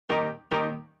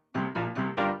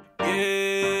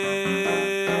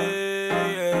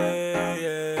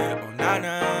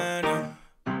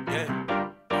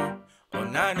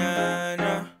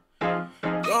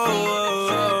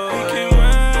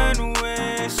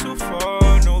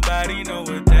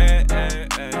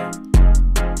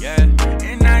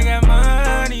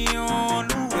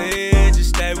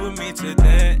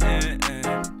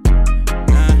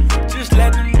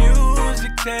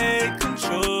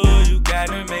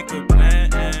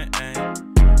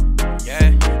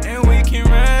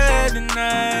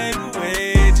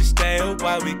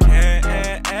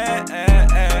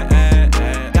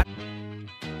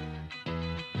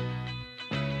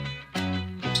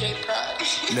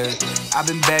look, I've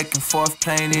been back and forth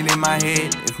playing it in my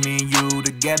head. If me and you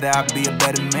together, I'd be a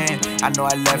better man. I know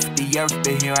I left the earth,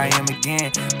 but here I am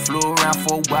again. Flew around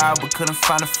for a while, but couldn't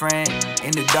find a friend.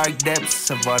 In the dark depths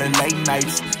of all the late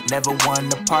nights, never won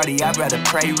the party, I'd rather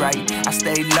pray right. I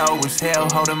stayed low as hell,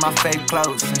 holding my faith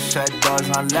close, and shut doors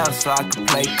on love so I could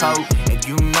play cold. And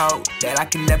you know that I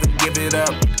can never give it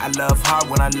up. I love hard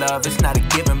when I love, it's not a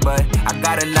given, but I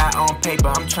got a lot on paper,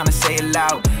 I'm trying to say it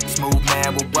loud. Smooth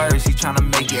man with words, he trying to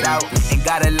make it out. Ain't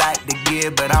got a lot to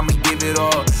give, but I'ma give it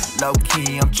all. Low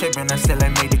key, I'm tripping, I still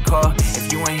ain't made the call.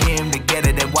 If you and him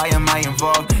together, then why am I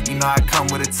involved? You know I come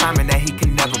with a timing that he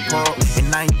can never pull.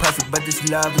 And I ain't perfect, but this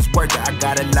love is worth it. I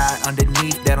got a lot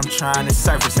underneath that I'm trying to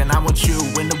surface. And I want you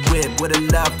in the whip with a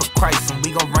love for Christ. And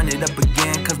we gon' run it up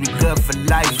again, cause we good for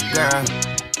life, girl.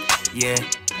 Yeah,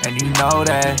 and you know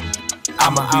that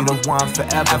I'ma be the one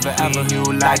forever, forever. You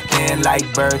locked in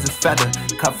like birds of feather,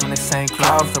 cut from the same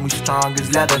cloth and we strong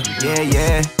as leather. Yeah,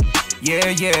 yeah, yeah,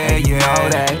 yeah, you know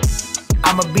that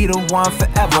I'ma be the one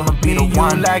forever. I'ma be the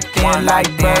one locked in like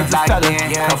birds of feather,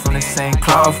 cut from the same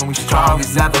cloth and we strong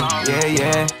as leather. Yeah,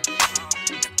 yeah.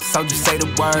 So just say the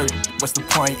word. What's the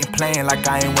point in playing like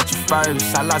I ain't want you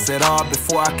first? I lost it all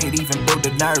before I could even build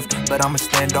the nerve, but I'ma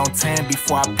stand on 10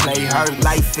 before I play hurt.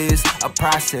 Life is a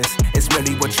process, it's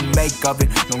really what you make of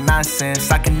it. No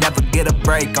nonsense, I can never get a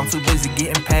break. I'm too busy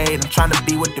getting paid, I'm trying to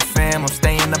be with the fam. I'm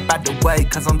staying up out the way,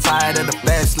 cause I'm tired of the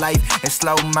fast life and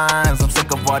slow minds. I'm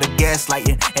sick of all the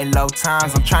gaslighting and low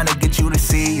times. I'm trying to get you to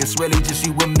see it's really just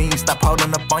you and me. Stop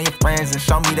holding up on your friends and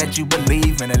show me that you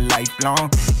believe in a lifelong.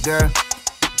 Girl,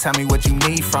 tell me what you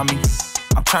need from me.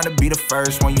 I'm trying to be the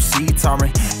first one you see,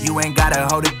 Tommy. You ain't gotta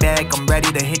hold it back, I'm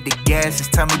ready to hit the gas.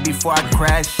 Just tell me before I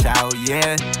crash out,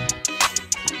 yeah.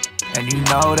 And you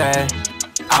know that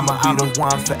I'ma be the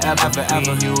one forever,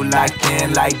 forever. You locked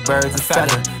in like birds of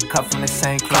feather, cut from the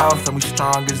same cloth and we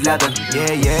strong as leather.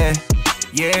 Yeah, yeah,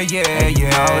 yeah, yeah, you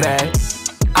know that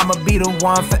I'ma be the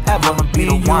one forever. I'ma be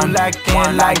the one locked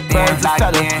in like birds of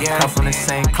feather, cut from the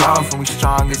same cloth and we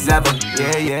strong as ever.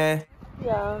 Yeah, yeah.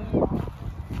 Yeah.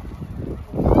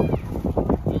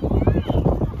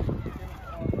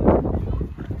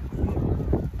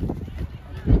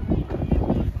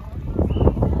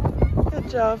 Good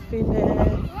job,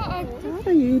 Phoenix.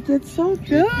 Oh, you did so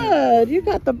good. You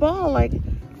got the ball like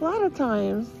a lot of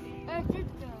times. I did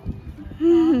that.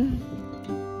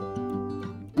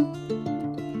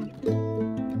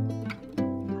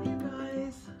 Hi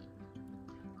guys.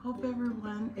 Hope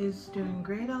everyone is doing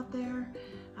great out there.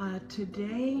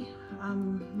 Today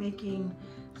I'm making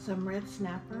some red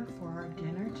snapper for our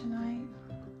dinner tonight.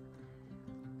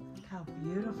 Look how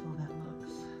beautiful that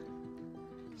looks.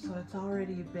 So it's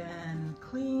already been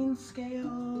cleaned,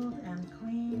 scaled, and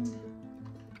cleaned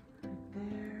right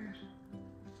there.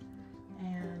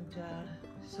 And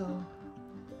so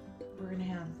we're gonna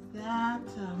have that.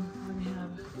 We're gonna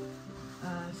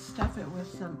have stuff it with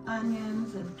some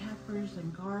onions and peppers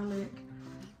and garlic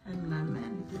and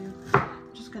lemon.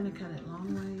 I'm just gonna cut it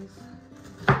long ways.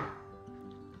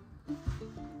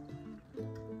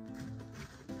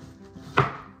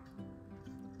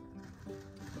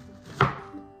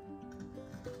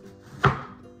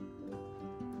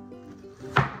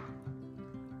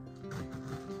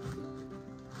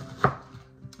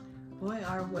 Boy,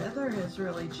 our weather has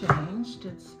really changed.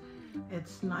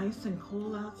 It's nice and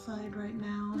cool outside right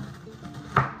now.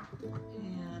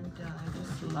 And I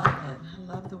just love it.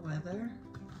 I love the weather.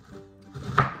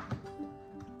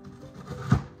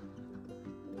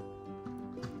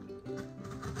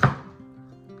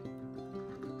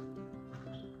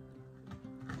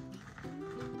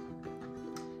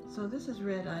 So this is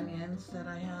red onions that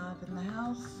I have in the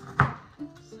house.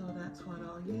 So that's what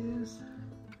I'll use.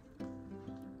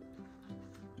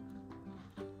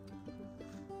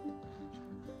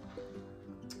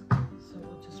 So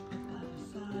we'll just put that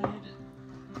aside.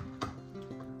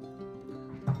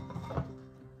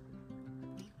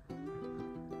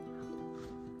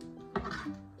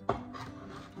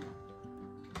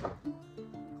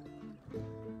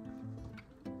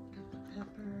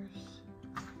 Peppers.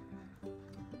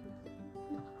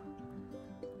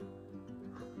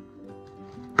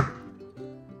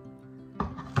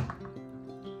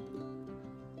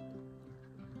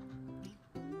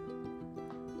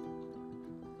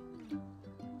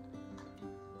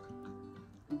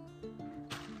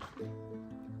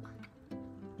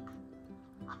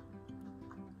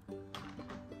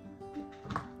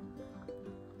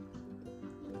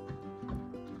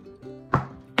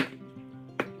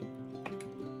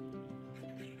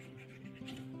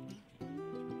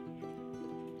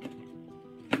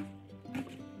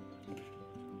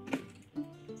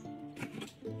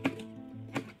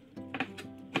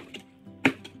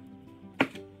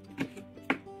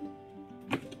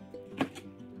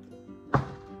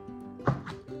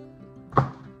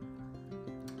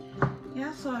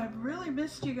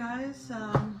 missed you guys.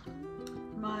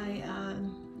 My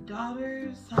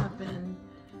daughters have been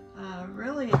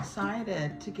really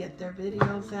excited to get their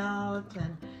videos out,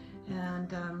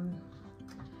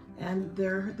 and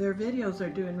their videos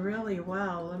are doing really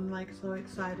well. I'm like so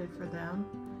excited for them.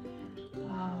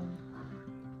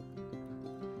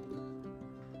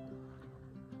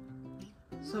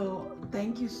 So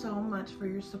thank you so much for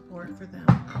your support for them.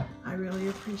 I really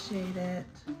appreciate it.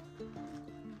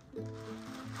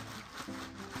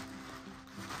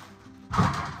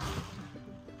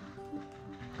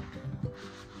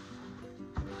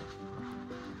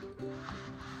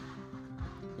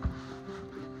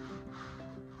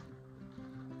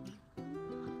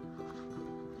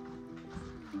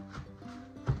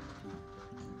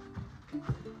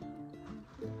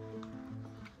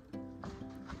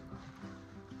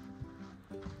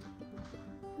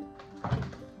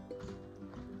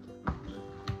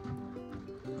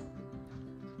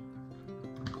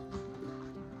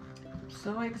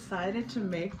 So excited to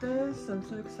make this. I'm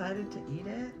so excited to eat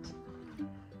it.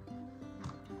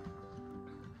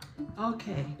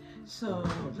 Okay, so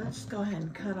let's go ahead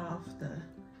and cut off the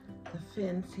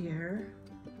fins here.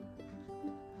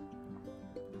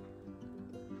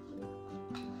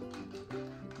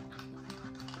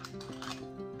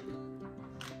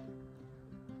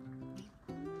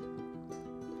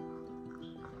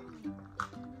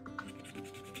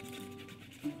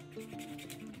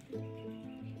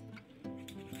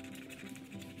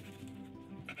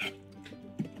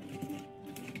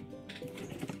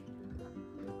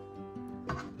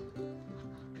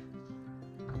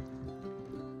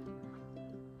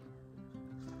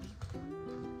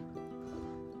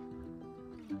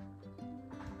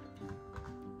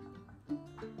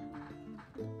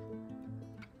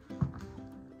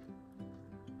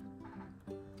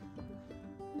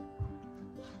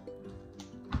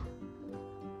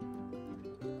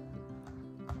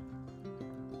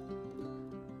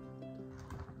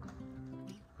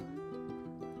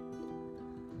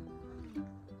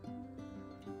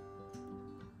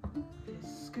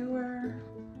 Skewer.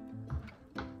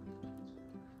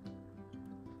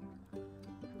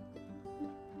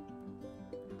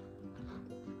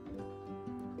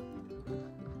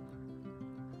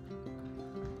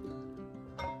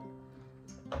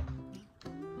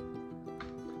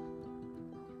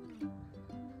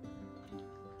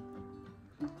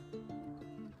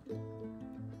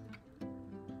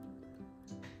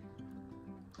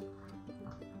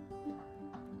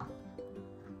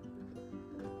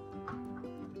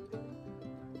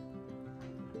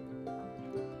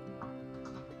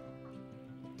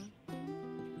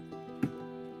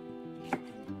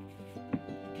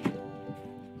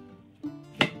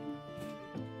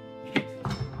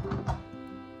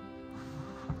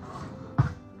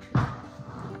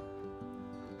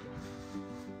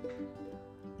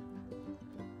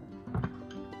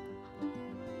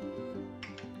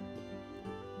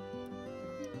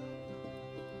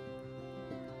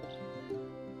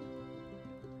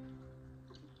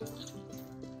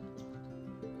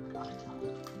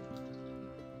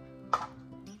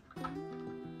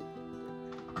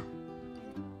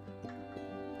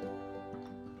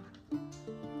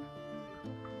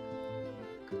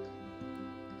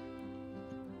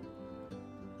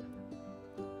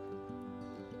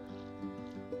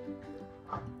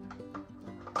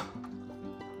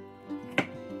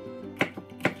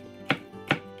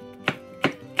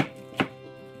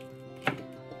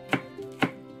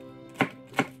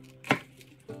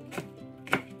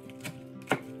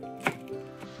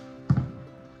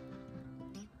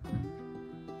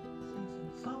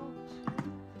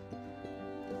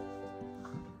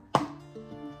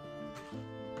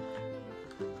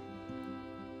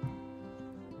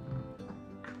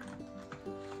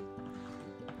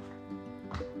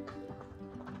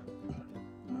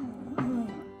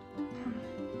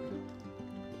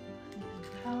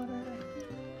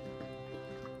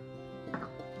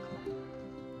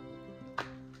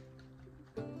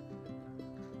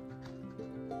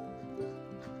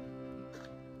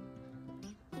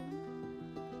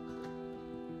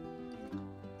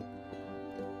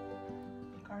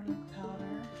 Garlic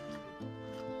powder.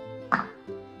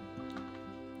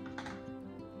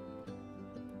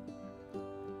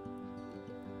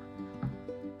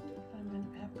 Lemon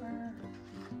pepper.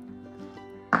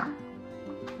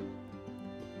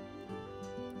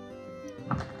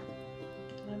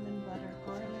 Lemon butter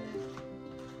garlic.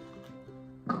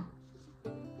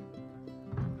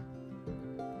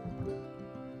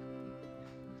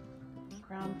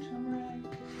 Ground turmeric.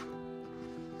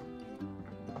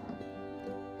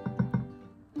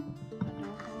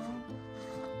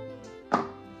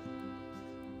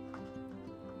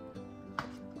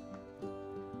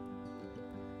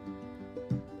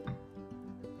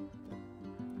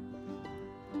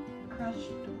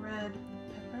 crushed red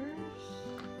peppers.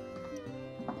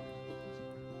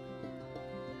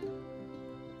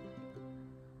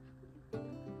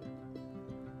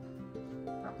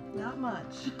 Not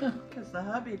much, because the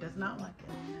hubby does not like it.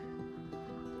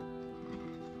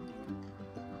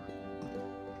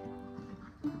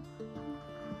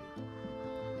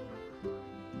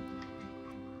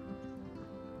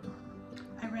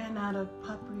 I ran out of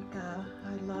paprika.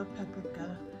 I love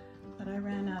paprika, but I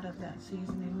ran out of that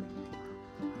seasoning.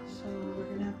 So we're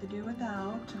gonna have to do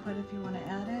without, but if you want to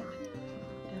add it,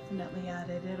 definitely add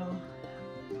it.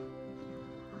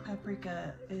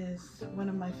 Paprika is one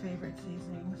of my favorite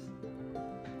seasonings.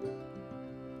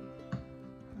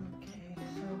 Okay,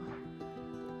 so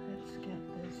let's get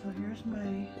this. So here's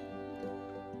my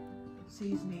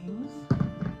seasonings.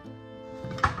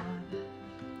 Add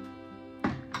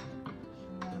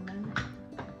some lemon.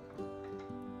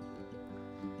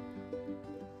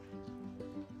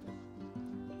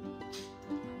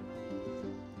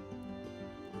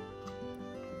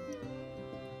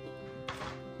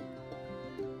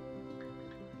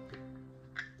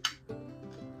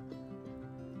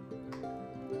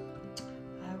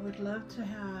 I would love to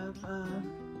have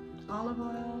olive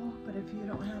oil, but if you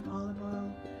don't have olive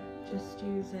oil, just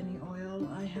use any oil.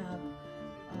 I have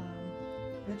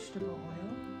vegetable oil,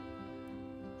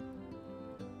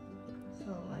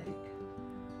 so like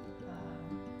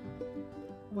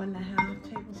 1.5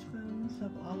 tablespoons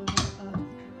of olive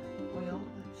oil.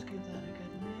 Let's give that a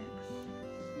good mix.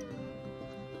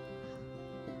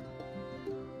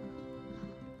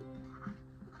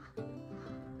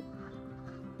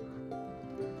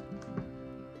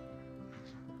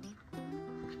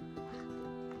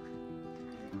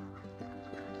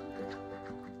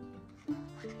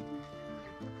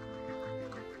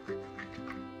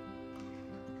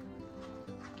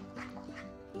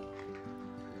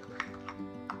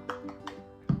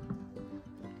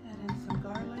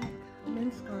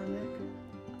 Minced garlic,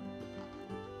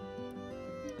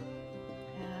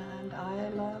 and I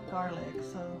love garlic,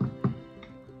 so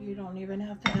you don't even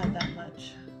have to add that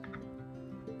much.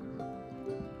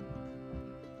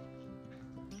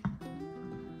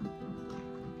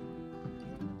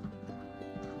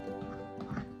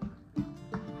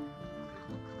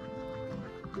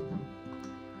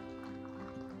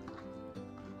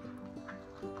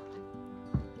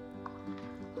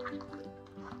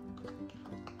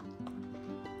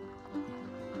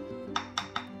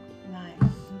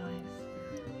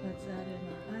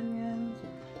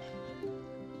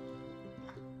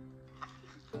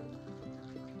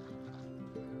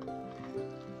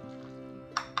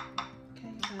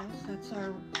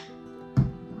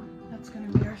 That's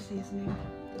going to be our seasoning.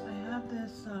 I have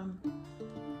this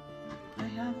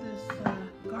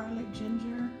garlic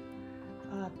ginger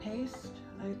paste.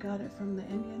 I got it from the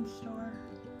Indian store,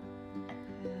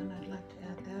 and I'd like to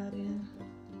add that in.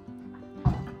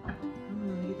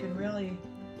 You can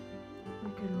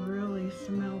really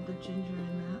smell the ginger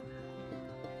in that.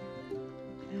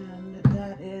 And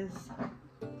that is,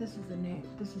 this is the name.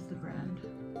 This is the brand.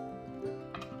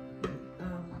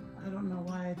 I don't know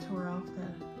why I tore off the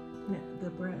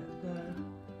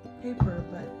paper,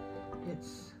 but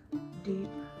it's deep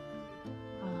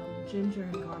ginger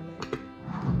and garlic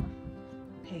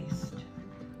paste.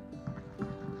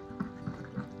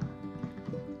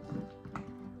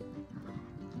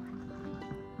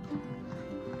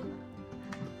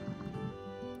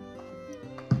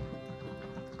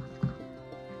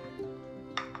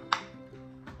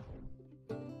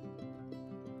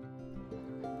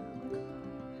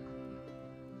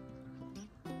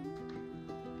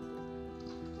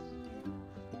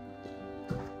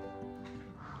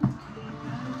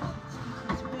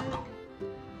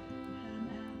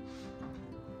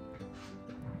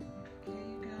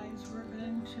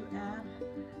 To add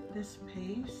this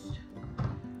paste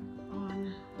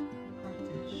on our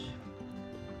fish.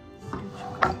 Scooch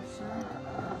closer.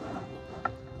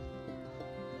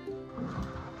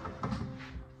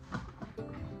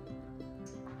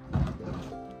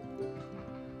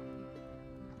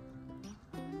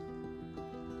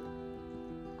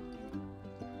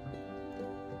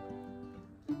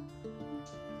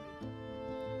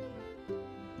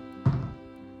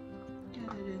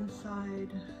 Get it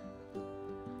inside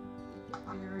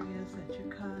areas that you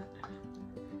cut.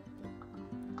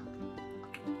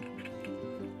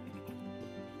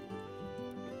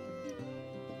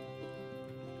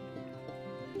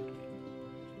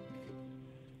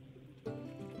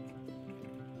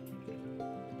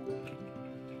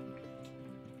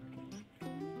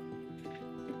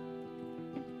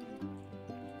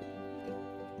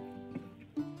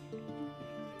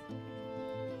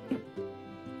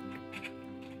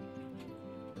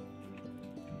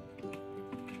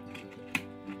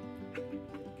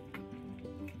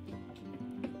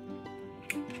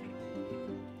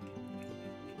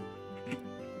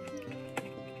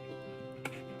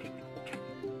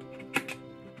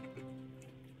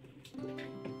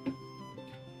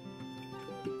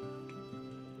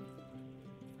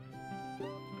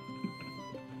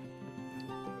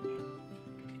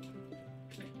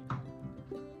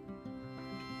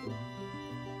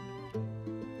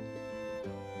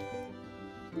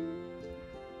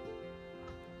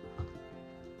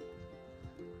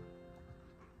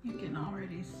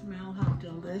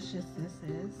 delicious this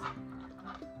is.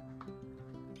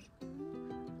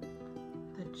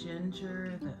 The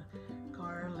ginger, the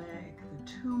garlic,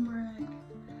 the turmeric,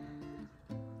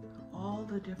 all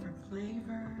the different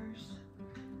flavors,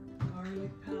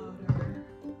 garlic powder.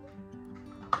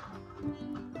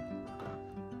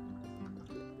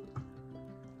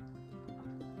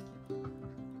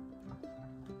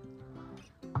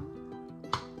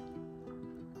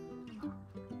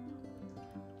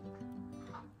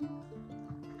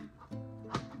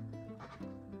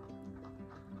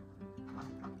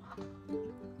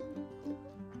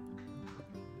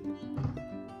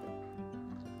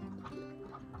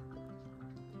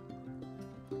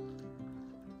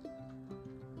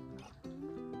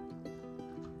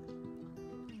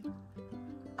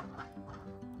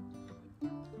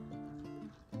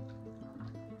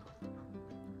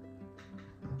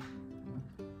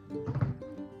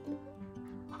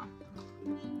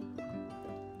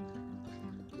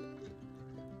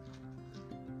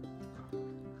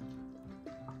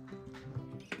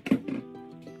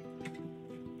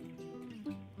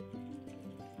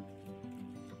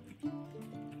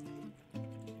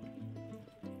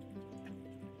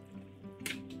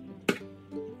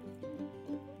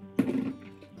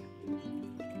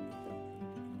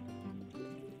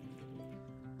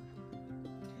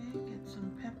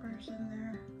 Some peppers in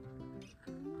there,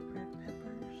 red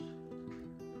peppers.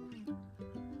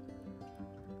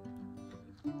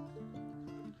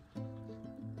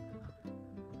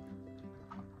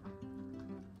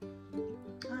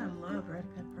 I love red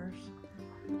peppers.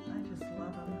 I just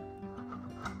love them.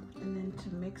 And then to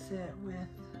mix it with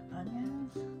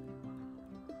onions,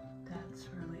 that's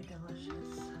really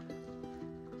delicious.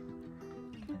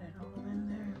 Get it all in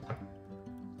there.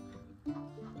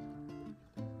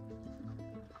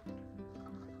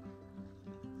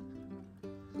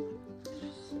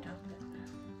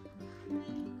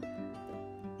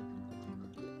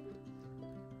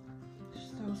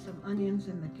 Throw some onions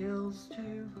in the gills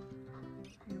too,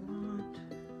 if you want.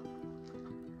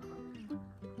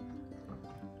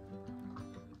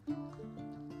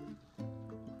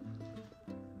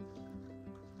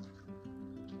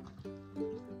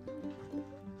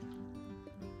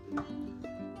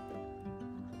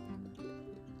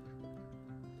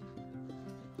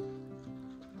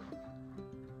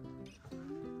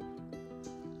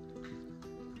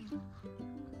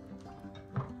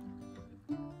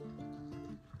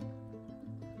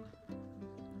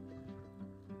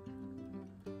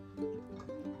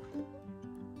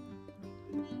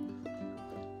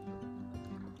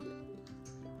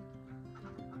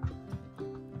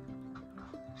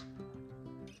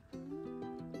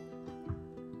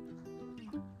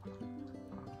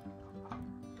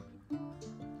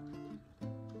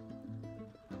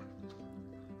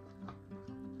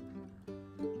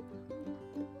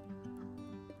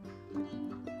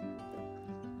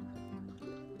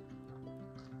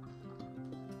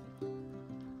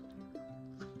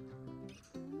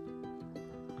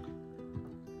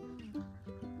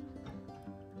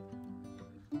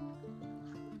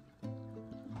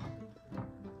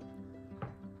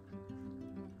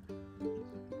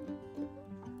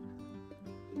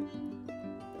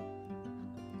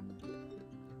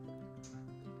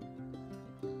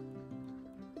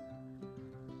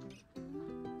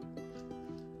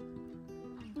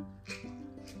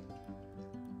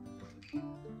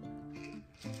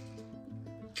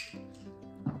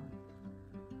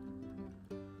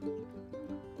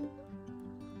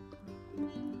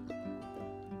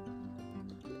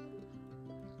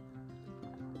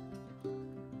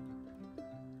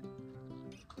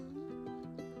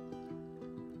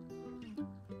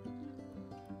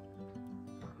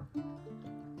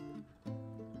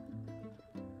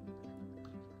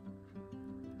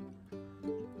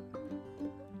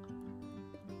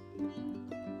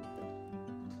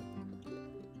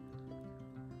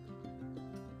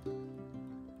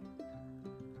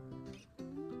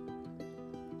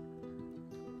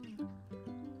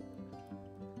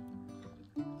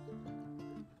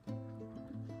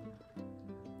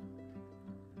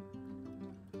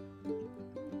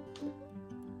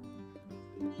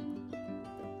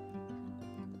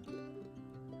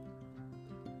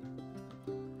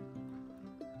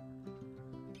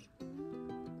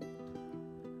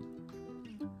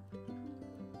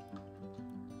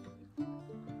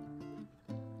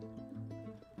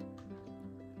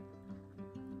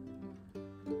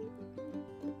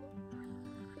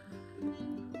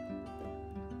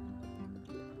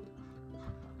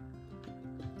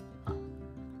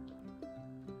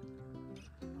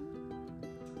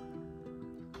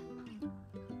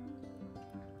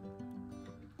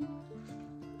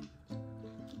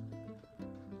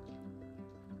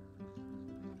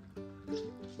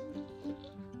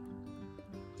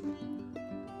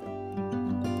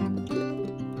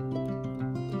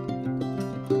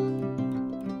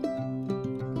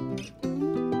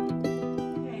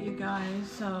 Okay, you guys,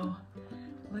 so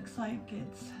looks like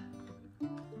it's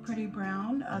pretty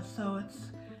brown, so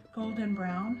it's golden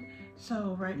brown.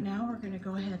 So right now we're going to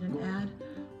go ahead and add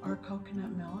our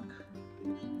coconut milk.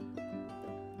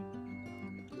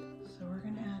 So we're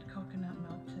going to add coconut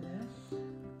milk to this.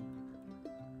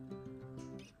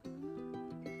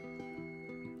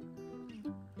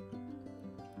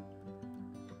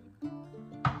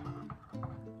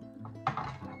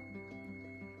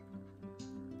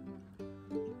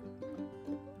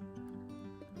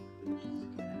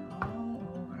 Just get it all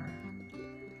over.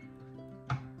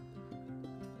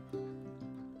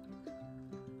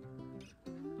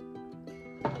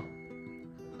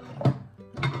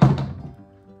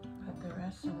 Put the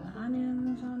rest of the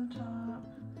onions on top.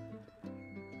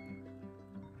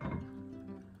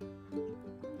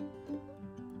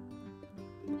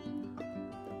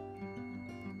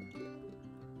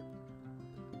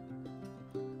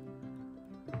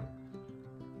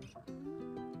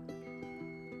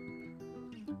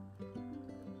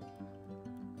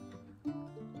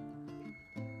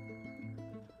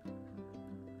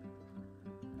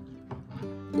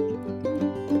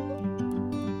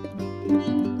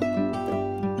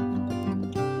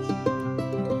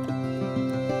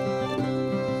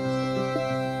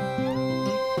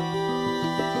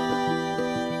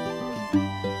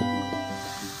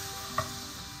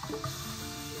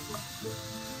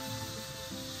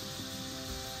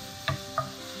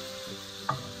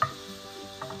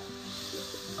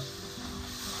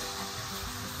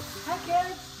 Hi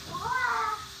kids.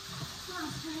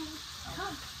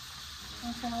 Come.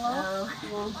 Want to say hello?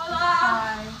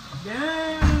 Hi.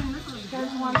 Dang, You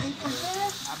guys want to eat some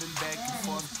fish? I've been back and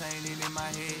forth playing it in my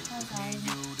head. With me and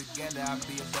you together, I'll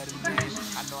be a better man.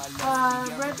 I know I left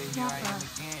the red but here I am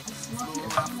snapper. again. Flew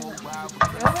around for a while, but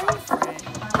couldn't find a friend.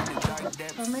 In the dark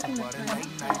depths, We're making for a the friend.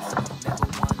 late nights. Never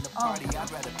won the party,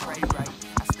 I'd rather pray right.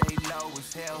 I stay low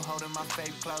as hell, holding my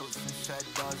faith close. And shut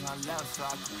doors on love so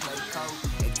I can play cold.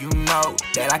 And you know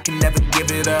that I can never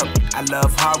give it up. I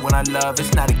love hard when I love,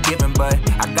 it's not a given, but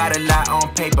I got a lot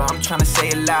on paper, I'm trying to say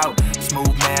it loud.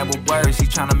 Smooth man with words, he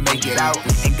trying to make it out.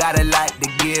 Ain't got a lot to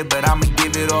give, but I'ma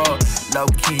give it all. Low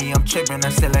key, I'm tripping, I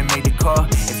still ain't made the call.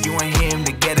 If you ain't him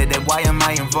together, then why am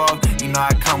I involved? You know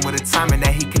I come with a timing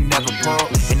that he can never pull.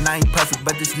 And I ain't perfect,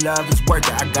 but this love is worth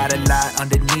it. I got a lot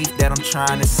underneath that I'm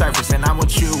trying to surface. And I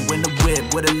want you in the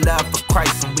whip with a love for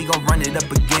Christ. And we gon' run it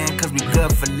up again, cause we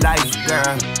good for life,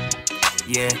 girl.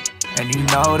 Yeah, and you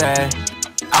know that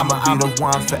I'ma be the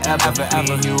one forever,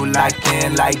 me and you locked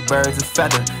in like birds of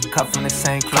feather. Cut from the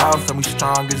same cloth and we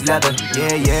strong as leather.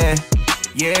 Yeah, yeah,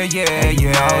 yeah, yeah, you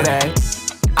know that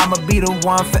I'ma be the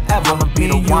one forever. I'ma be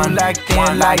the one locked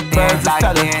in like birds of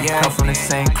feather. Cut from the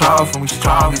same cloth and we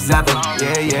strong as leather.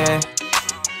 Yeah, yeah.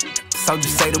 So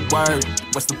just say the word.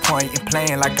 What's the point in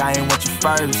playing like I ain't want you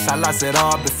first? I lost it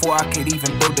all before I could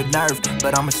even build the nerve.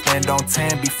 But I'ma stand on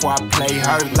 10 before I play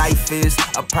hurt. Life is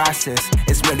a process,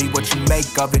 it's really what you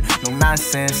make of it. No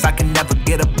nonsense, I can never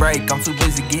get a break. I'm too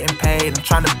busy getting paid, I'm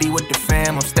trying to be with the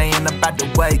fam. I'm staying up out the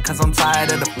way, cause I'm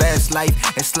tired of the fast life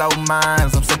and slow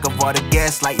minds. I'm sick of all the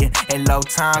gaslighting and low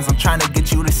times. I'm trying to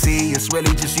get you to see it's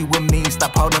really just you and me.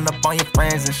 Stop holding up on your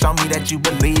friends and show me that you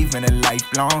believe in a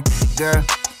lifelong. Girl,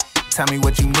 tell me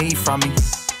what you need from me.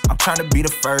 I'm tryna be the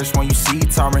first one you see,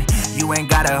 Torrin. You ain't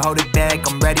gotta hold it back,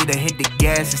 I'm ready to hit the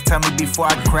gas. Just tell me before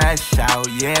I crash out,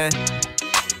 yeah.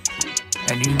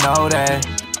 And you know that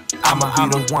I'ma be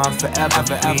the one forever,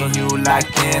 me and you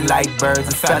locked in like birds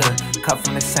of feather. Cut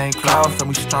from the same cloth and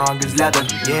we strong as leather.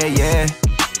 Yeah, yeah,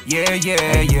 yeah,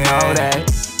 yeah, you know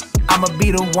that I'ma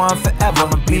be the one forever.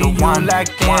 I'ma be the one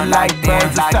locked in like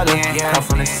birds of feather. Cut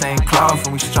from the same cloth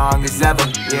and we strong as leather.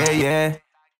 Yeah, yeah.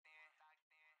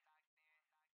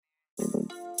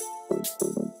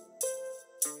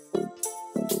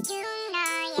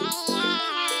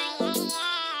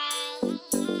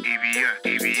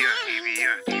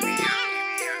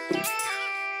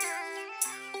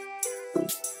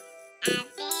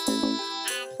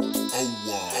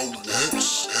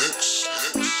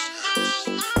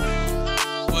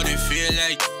 What it feel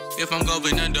like? If I'm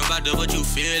going underwater, what you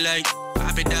feel like?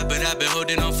 I've been that, but I've been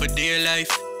holding on for dear life.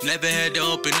 Never had to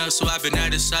open up, so I've been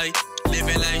out of sight.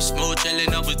 Living life smooth,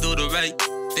 chillin', always do the right.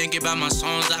 Thinking about my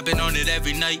songs, I've been on it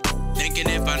every night. Thinking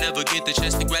if I never get the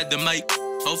chance to grab the mic,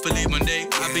 hopefully one day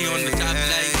I'll be on the top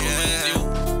like you.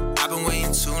 I've been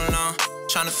waiting too long,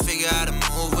 trying to figure out how to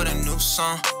move with a new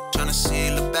song. Trying to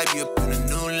see, look back, you up in a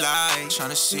new light.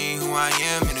 Trying to see who I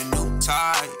am in a new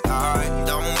tired, alright.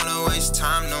 Don't wanna waste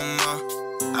time no more.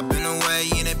 I've been away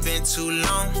and it been too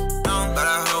long. But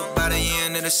I hope by the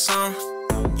end of the song,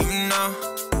 you know.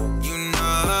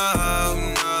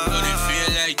 What it feel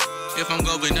like? If I'm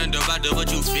going under,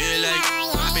 what you feel like?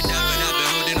 I've been down, but I've been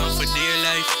holding on for dear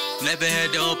life. Never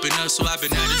had to open up, so I've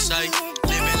been out of sight.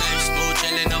 Living life smooth,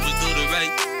 chillin', always do the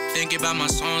right. Thinking about my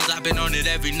songs, I've been on it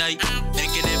every night.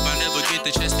 Thinking if I never get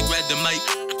the chance to grab the mic,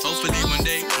 hopefully one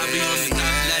day I'll be on the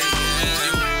top light.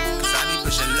 Cause I be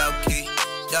pushing low key,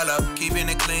 YOLO, keeping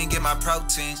it clean, get my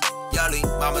proteins. Yoli,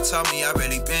 mama told me I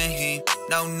really been here.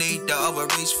 No need to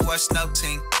overreach for a snow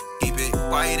team. Keep it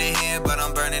quiet in here, but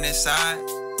I'm burning inside.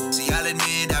 See, I'll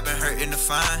admit I've been hurting to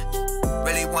find.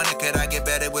 Really wonder could I get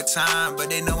better with time, but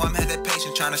they know I'm hella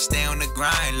patient, trying to stay on the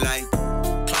grind. Like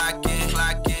clock in,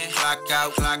 clock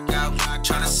out,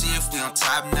 trying to see if we on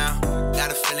top now.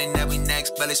 Got a feeling that we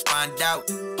next, but let's find out.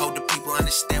 Hope the people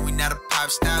understand we not a pop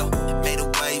star. Made a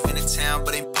wave in the town,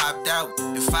 but ain't popped out.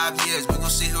 In 5 years, we gon'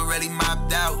 see who really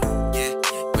mopped out. Yeah,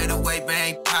 made a wave, but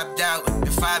ain't popped out.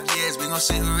 In 5 years, we gon'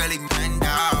 see who really manned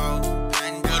out.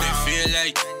 What it feel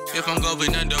like? If I'm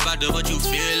going under, what you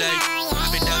feel like?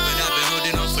 I've been down, but I've been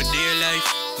holding on for dear life.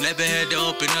 Never had to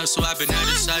open up, so I've been out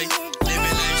of sight. Living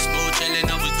life smooth, chillin',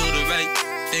 always do the right.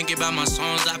 Thinking about my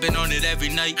songs, I've been on it every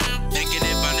night. Thinking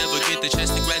if I never get the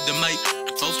chance to grab the mic,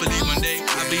 hopefully one day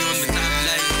I'll be on the top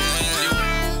light.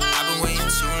 I've been waiting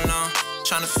too long,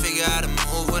 trying to figure out how to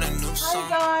move with a new song.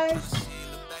 Hi guys,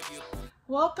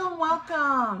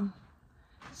 welcome.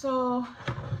 So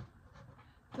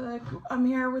I'm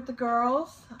here with the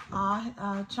girls,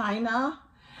 China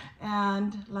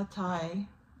and Latai,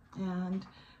 and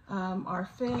our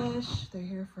fish. They're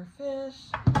here for fish,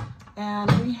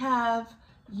 and we have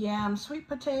yam, sweet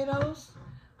potatoes,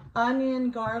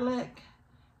 onion, garlic,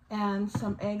 and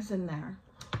some eggs in there.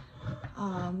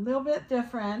 A little bit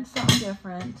different, something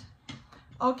different.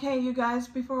 Okay, you guys,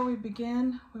 before we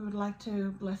begin, we would like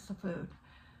to bless the food.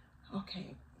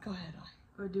 Okay, go ahead.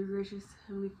 Our dear gracious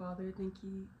Heavenly Father, thank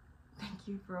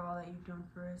you for all that you've done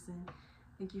for us, and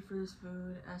thank you for this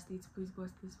food. Ask thee to please bless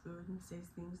this food and say these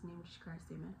things in the name of Jesus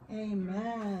Christ. Amen.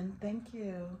 Amen. Thank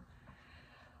you.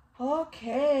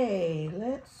 Okay,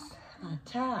 let's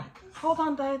attack. Hold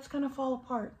on, Di, it's gonna fall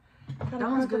apart. Gotta That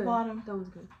one's grab the good. bottom. That one's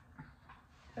good.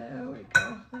 There we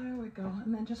go.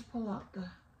 And then just pull out the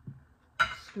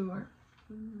skewer.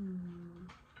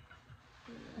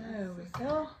 There we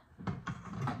go.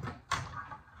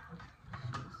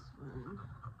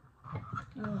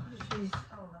 Oh, jeez.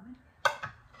 Oh,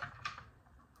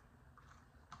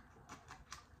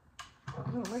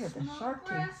 look at the shark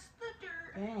teeth.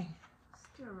 Dang.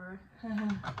 Skewer. Hey,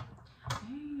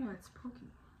 it's pokey.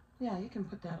 Yeah, you can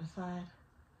put that aside.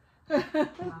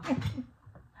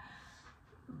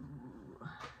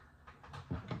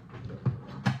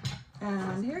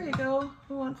 And here you go.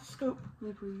 Who wants a scoop?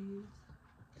 Me please.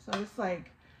 So it's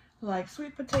like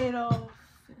sweet potato,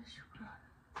 Fish.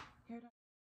 Here.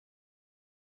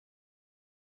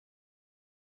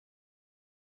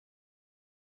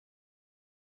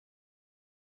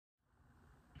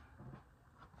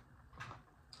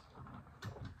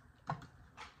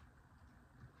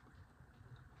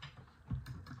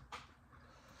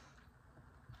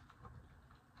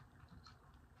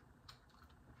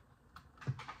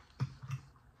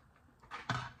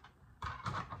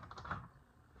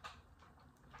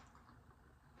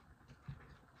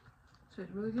 So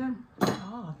it's really good.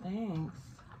 Oh, thanks.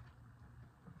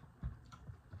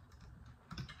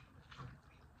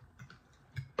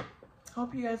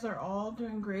 Hope you guys are all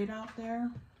doing great out there.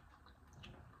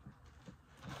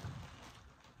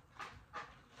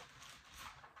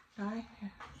 Okay,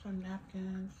 some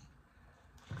napkins.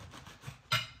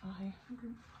 Okay.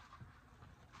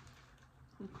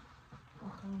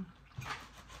 Welcome.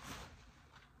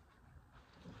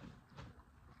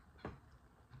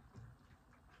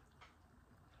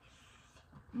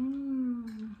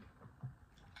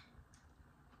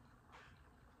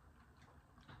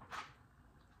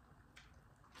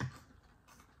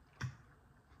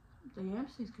 The yam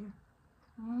tastes good.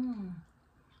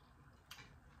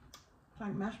 It's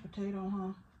like mashed potato,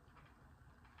 huh?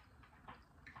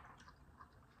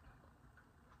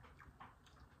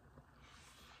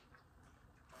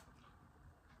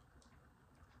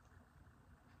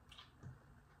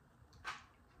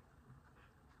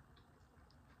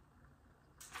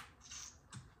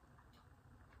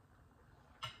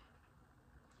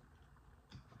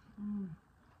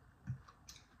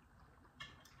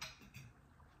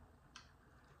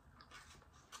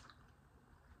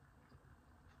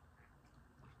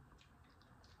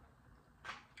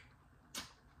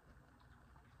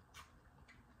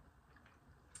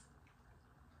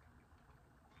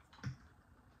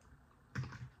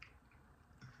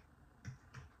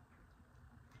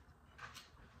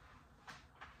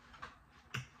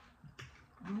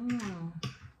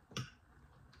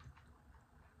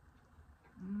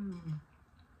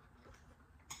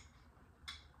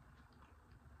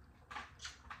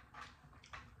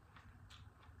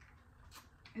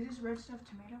 Is this red stuff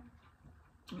tomato?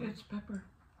 It's pepper.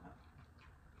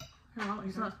 Here, I'll eat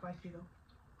It's it. not spicy though.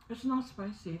 It's not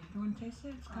spicy. You want to taste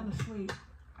it? It's kind of sweet.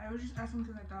 I was just asking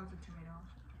because I thought it was a tomato.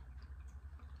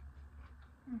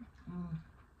 Mm.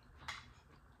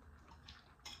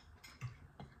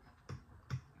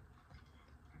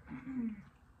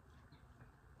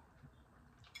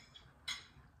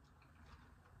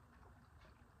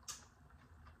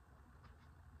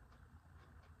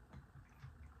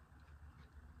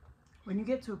 When you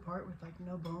get to a part with like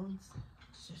no bones,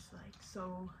 it's just like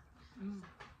so.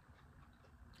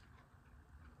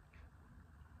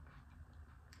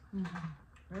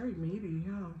 Very meaty,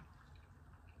 yeah.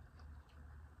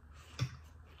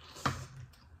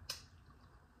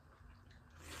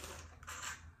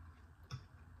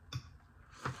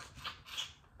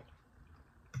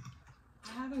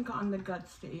 I haven't gotten the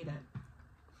guts to eat it,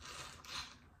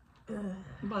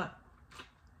 but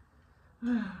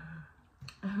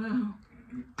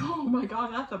oh my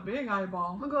god, that's a big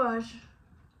eyeball. Oh my gosh,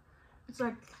 it's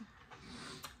like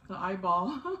The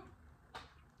eyeball.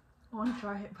 I want to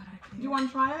try it, but I can't. You want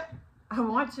to try it? I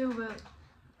want to, but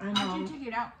I How'd know. you take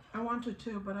it out? I want to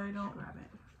too, but I don't. grab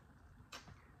it.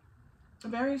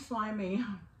 Very slimy.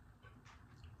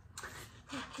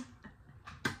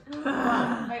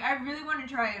 Like, I really want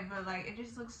to try it, but like, it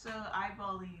just looks so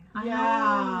eyeball-y. I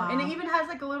Yeah. know. And it even has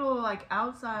like a little like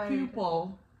outside.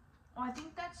 Pupil. Oh, I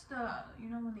think that's the, you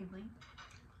know, when they blink.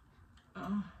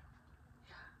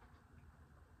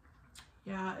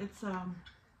 Yeah, it's I'm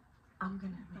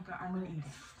gonna eat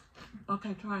it.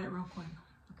 Okay, try it real quick.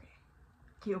 Okay.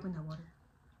 Can you open that water?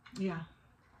 Yeah.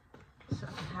 So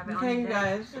I can have it Okay, on you deck.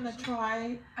 guys, gonna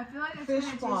try. I feel like it's Fish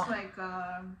gonna ball. taste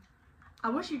like, I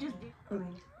wish you just. I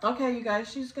mean, Okay, you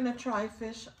guys, she's gonna try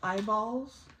fish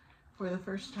eyeballs for the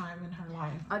first time in her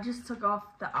life. I just took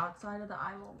off the outside of the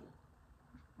eyeball.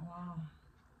 Wow.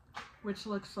 Which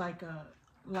looks like a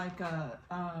I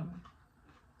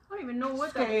don't even know what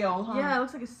scale, that. huh? Yeah, it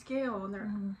looks like a scale, and they're.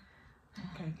 Mhm.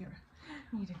 Okay, here.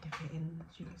 I need to dip it in the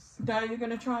juice. Dad, you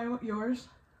gonna try yours?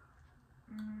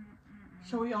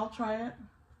 Shall we all try it?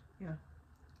 Yeah.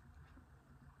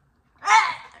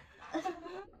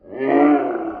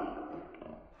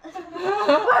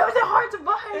 Why was it hard to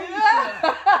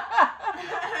bite?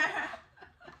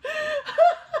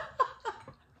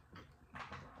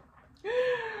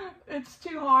 It's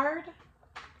too hard.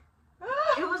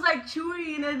 It was like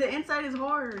chewy, and then the inside is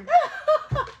hard.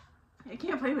 I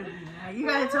can't play with it. Man. You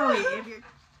gotta tell me if you're.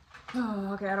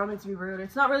 Oh, okay. I don't mean to be rude.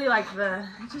 It's not really like the.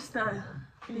 It's just the.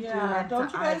 Yeah,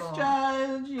 don't you guys eyeball.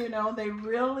 judge. You know, they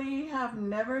really have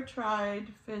never tried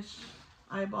fish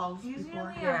eyeballs usually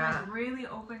before. I'm Yeah. like really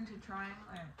open to trying,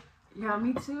 like, Yeah,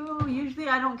 me too. Usually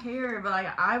I don't care, but like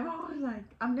eyeball, like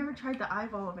I've never tried the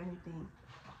eyeball of anything.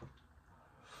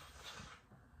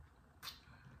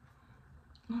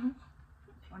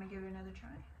 want to give it another try?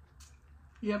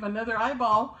 You have another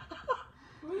eyeball.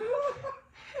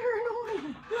 You're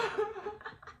annoying.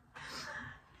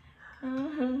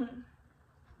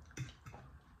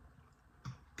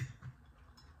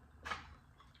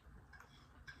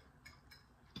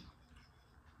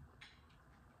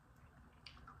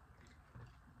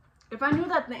 If I knew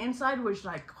that the inside was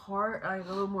like hard, like a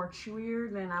little more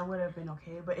chewier, then I would have been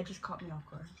okay. But it just caught me off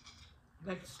guard.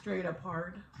 Like straight up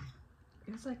hard.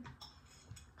 It was like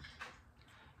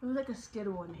a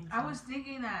Skittle on the inside. I was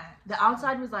thinking that. The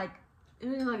outside was like, it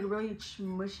was like really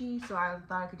mushy, so I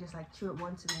thought I could just like chew it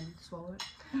once and then swallow it.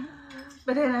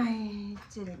 But then I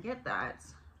didn't get that.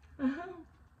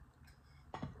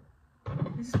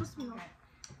 This is supposed to be Okay.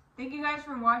 Thank you guys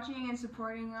for watching and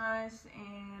supporting us,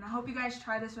 and I hope you guys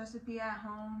try this recipe at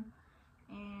home.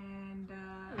 And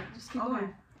just keep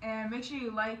going. And make sure you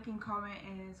like and comment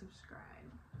and subscribe.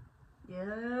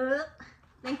 Yeah.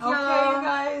 Thanks, Okay, y'all. you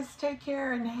guys, take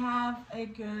care and have a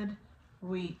good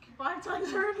week. Bye,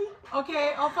 times already.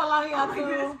 Okay, Oh my ofalahiatu.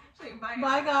 goodness. She's like, bye.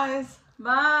 Bye, guys.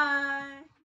 Bye.